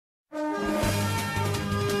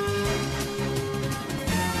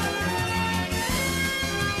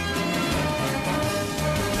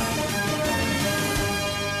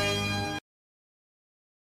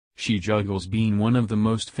She juggles being one of the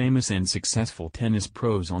most famous and successful tennis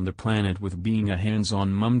pros on the planet with being a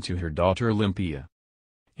hands-on mom to her daughter Olympia.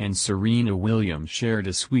 And Serena Williams shared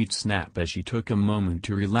a sweet snap as she took a moment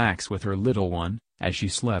to relax with her little one, as she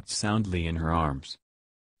slept soundly in her arms.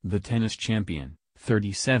 The tennis champion,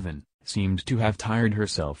 37, seemed to have tired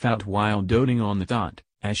herself out while doting on the tot,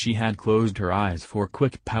 as she had closed her eyes for a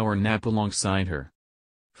quick power nap alongside her.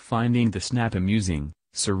 Finding the snap amusing,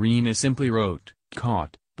 Serena simply wrote,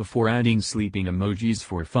 "Caught," before adding sleeping emojis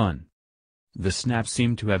for fun. The snap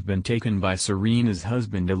seemed to have been taken by Serena's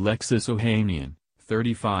husband Alexis Ohanian,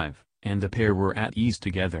 35, and the pair were at ease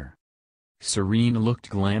together. Serena looked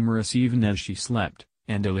glamorous even as she slept,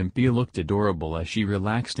 and Olympia looked adorable as she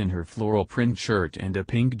relaxed in her floral print shirt and a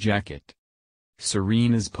pink jacket.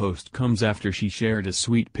 Serena's post comes after she shared a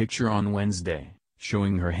sweet picture on Wednesday,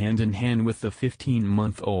 showing her hand in hand with the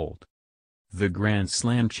 15-month-old. The Grand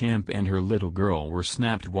Slam champ and her little girl were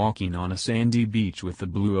snapped walking on a sandy beach with the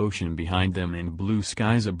blue ocean behind them and blue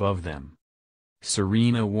skies above them.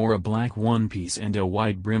 Serena wore a black one-piece and a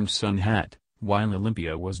wide-brimmed sun hat, while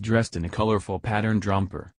Olympia was dressed in a colorful patterned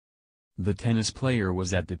romper. The tennis player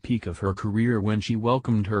was at the peak of her career when she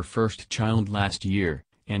welcomed her first child last year,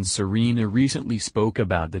 and Serena recently spoke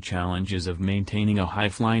about the challenges of maintaining a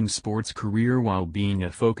high-flying sports career while being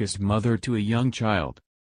a focused mother to a young child.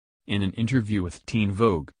 In an interview with Teen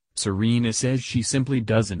Vogue, Serena says she simply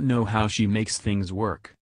doesn't know how she makes things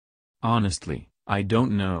work. "Honestly, I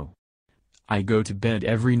don't know. I go to bed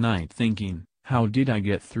every night thinking, how did I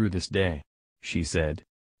get through this day?" she said.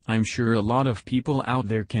 "I'm sure a lot of people out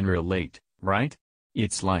there can relate, right?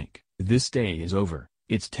 It's like, this day is over,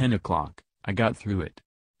 it's 10 o'clock, I got through it.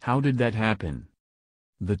 How did that happen?"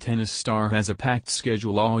 The tennis star has a packed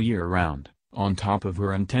schedule all year round, on top of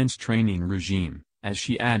her intense training regime, as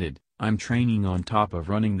she added, "I'm training on top of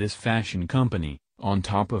running this fashion company, on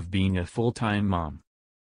top of being a full-time mom.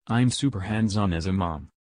 I'm super hands-on as a mom.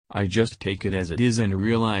 I just take it as it is and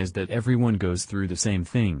realize that everyone goes through the same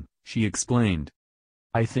thing," she explained.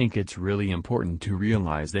 "I think it's really important to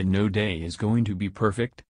realize that no day is going to be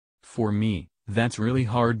perfect. For me, that's really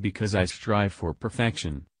hard because I strive for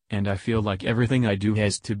perfection, and I feel like everything I do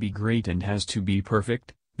has to be great and has to be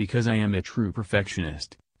perfect, because I am a true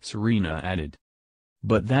perfectionist," Serena added.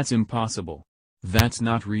 "But that's impossible. That's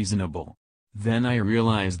not reasonable. Then I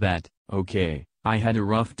realized that, okay, I had a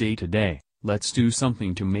rough day today, let's do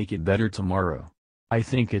something to make it better tomorrow. I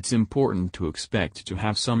think it's important to expect to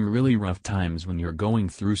have some really rough times when you're going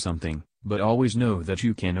through something, but always know that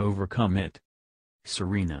you can overcome it."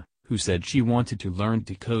 Serena, who said she wanted to learn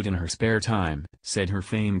to code in her spare time, said her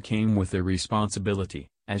fame came with a responsibility,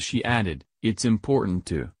 as she added, "It's important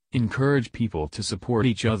to encourage people to support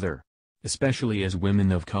each other. Especially as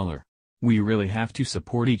women of color. We really have to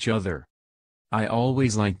support each other. I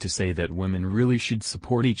always like to say that women really should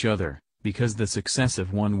support each other, because the success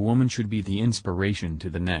of one woman should be the inspiration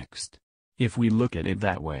to the next. If we look at it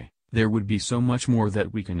that way, there would be so much more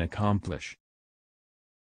that we can accomplish."